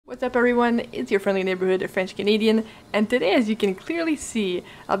What's up everyone, it's your friendly neighborhood French Canadian, and today, as you can clearly see,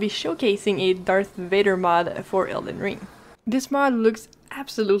 I'll be showcasing a Darth Vader mod for Elden Ring. This mod looks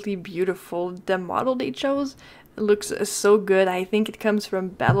absolutely beautiful. The model they chose looks so good. I think it comes from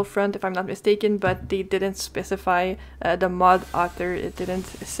Battlefront if I'm not mistaken, but they didn't specify the mod author, it didn't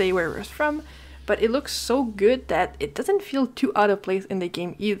say where it was from, but it looks so good that it doesn't feel too out of place in the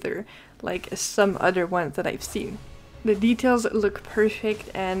game either, like some other ones that I've seen. The details look perfect,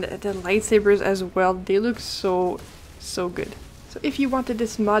 and the lightsabers as well, they look so good. So if you wanted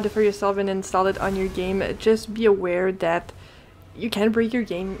this mod for yourself and install it on your game, just be aware that you can break your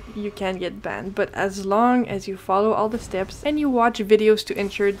game, you can get banned, but as long as you follow all the steps and you watch videos to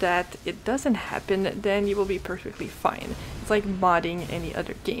ensure that it doesn't happen, then you will be perfectly fine. It's like modding any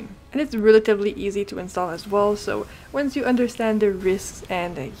other game. And it's relatively easy to install as well, so once you understand the risks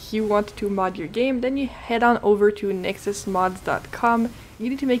and you want to mod your game, then you head on over to nexusmods.com. You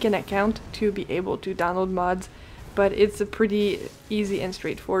need to make an account to be able to download mods, but it's pretty easy and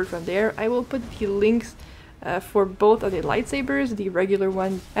straightforward from there. I will put the links for both of the lightsabers, the regular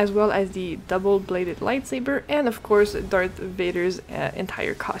one as well as the double-bladed lightsaber, and of course Darth Vader's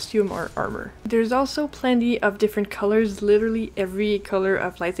entire costume or armor. There's also plenty of different colors, literally every color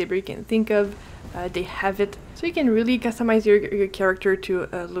of lightsaber you can think of, they have it, so you can really customize your character to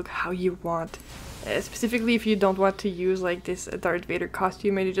look how you want. Specifically if you don't want to use like this Darth Vader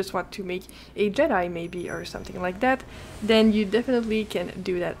costume and you just want to make a Jedi maybe or something like that, then you definitely can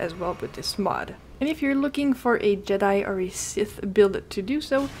do that as well with this mod. And if you're looking for a Jedi or a Sith build to do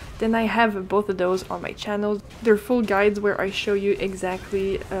so, then I have both of those on my channel. They're full guides where I show you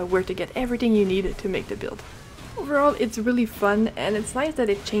exactly where to get everything you need to make the build. Overall, it's really fun, and it's nice that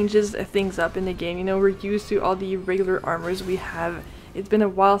it changes things up in the game. You know, we're used to all the regular armors we have. It's been a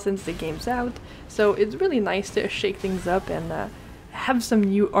while since the game's out, so it's really nice to shake things up and have some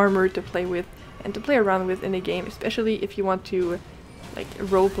new armor to play with and to play around with in the game, especially if you want to like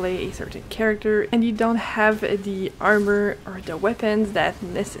roleplay a certain character and you don't have the armor or the weapons that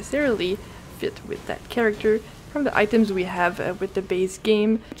necessarily fit with that character from the items we have with the base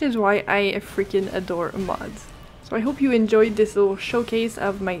game, which is why I freaking adore mods. So I hope you enjoyed this little showcase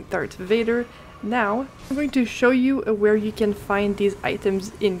of my Darth Vader. Now I'm going to show you where you can find these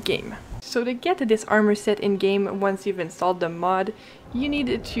items in game. So to get this armor set in game, once you've installed the mod, you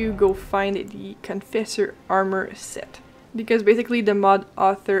need to go find the Confessor armor set, because basically the mod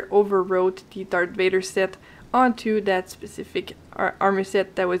author overwrote the Darth Vader set onto that specific armor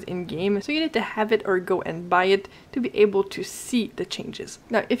set that was in game, so you need to have it or go and buy it to be able to see the changes.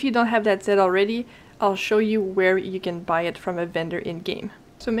 Now if you don't have that set already, I'll show you where you can buy it from a vendor in game.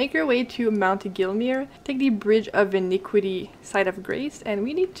 So make your way to Mount Gilmere, take the Bridge of Iniquity side of Grace, and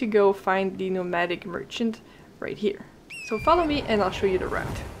we need to go find the nomadic merchant right here. So follow me and I'll show you the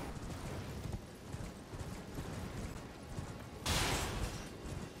route.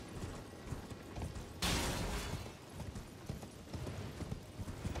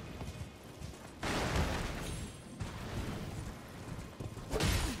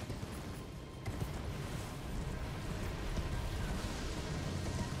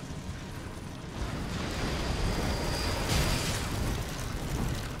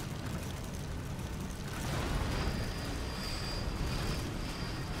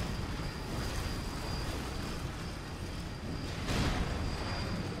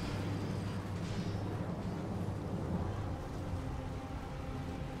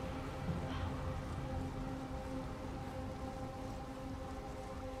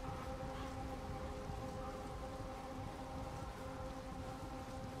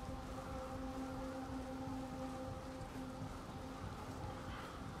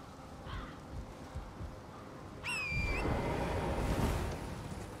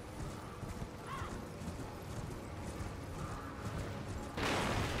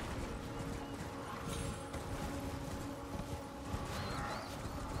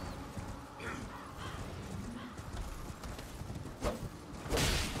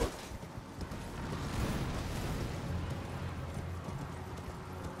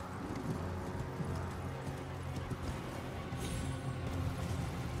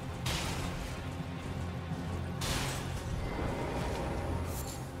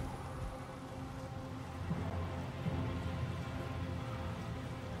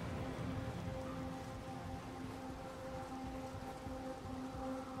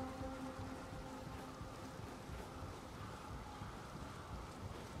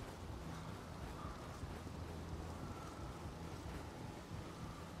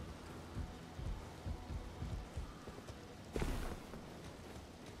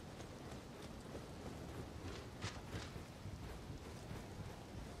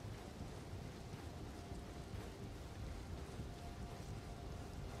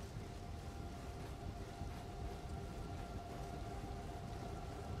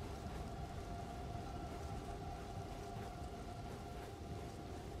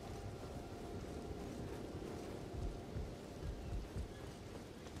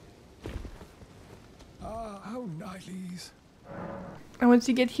 Oh, nighties. And once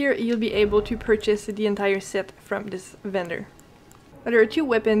you get here, you'll be able to purchase the entire set from this vendor. Now, there are 2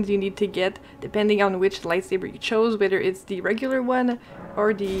 weapons you need to get, depending on which lightsaber you chose, whether it's the regular one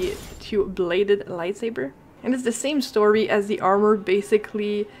or the 2-bladed lightsaber. And it's the same story as the armor.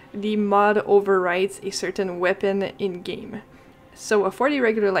 Basically, the mod overwrites a certain weapon in-game. So for the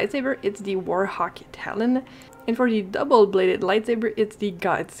regular lightsaber, it's the Warhawk Talon, and for the double-bladed lightsaber, it's the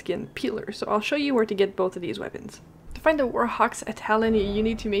Godskin Peeler. So I'll show you where to get both of these weapons. To find the Warhawk's Talon, you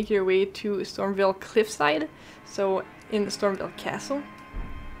need to make your way to Stormvale Cliffside, so in Stormvale Castle.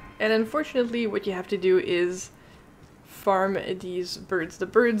 And unfortunately, what you have to do is farm these birds, the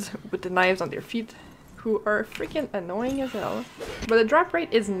birds with the knives on their feet, who are freaking annoying as hell. But the drop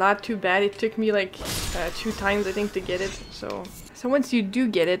rate is not too bad. It took me like 2 times, I think, to get it. So once you do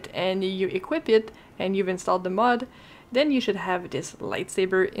get it and you equip it and you've installed the mod, then you should have this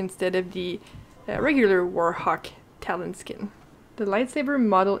lightsaber instead of the regular Warhawk Talon skin. The lightsaber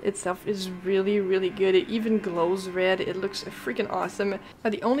model itself is really good. It even glows red. It looks freaking awesome. Now,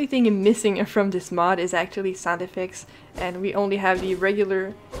 the only thing missing from this mod is actually sound effects, and we only have the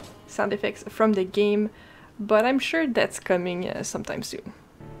regular sound effects from the game, but I'm sure that's coming sometime soon.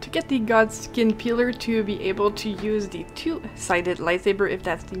 To get the Godskin Peeler to be able to use the 2-sided lightsaber, if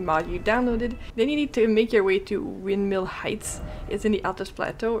that's the mod you downloaded, then you need to make your way to Windmill Heights. It's in the Altus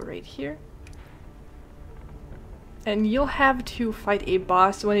Plateau right here. And you'll have to fight a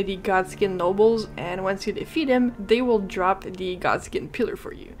boss, one of the Godskin Nobles, and once you defeat him, they will drop the Godskin Peeler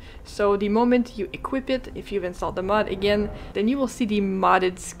for you. So the moment you equip it, if you've installed the mod again, then you will see the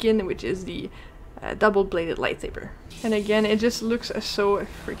modded skin, which is the double-bladed lightsaber. And again, it just looks so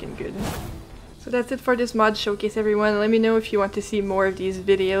freaking good. So that's it for this mod showcase, everyone. Let me know if you want to see more of these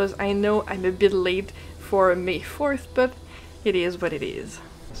videos. I know I'm a bit late for May 4th, but it is what it is.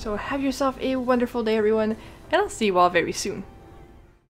 So have yourself a wonderful day, everyone, and I'll see you all very soon.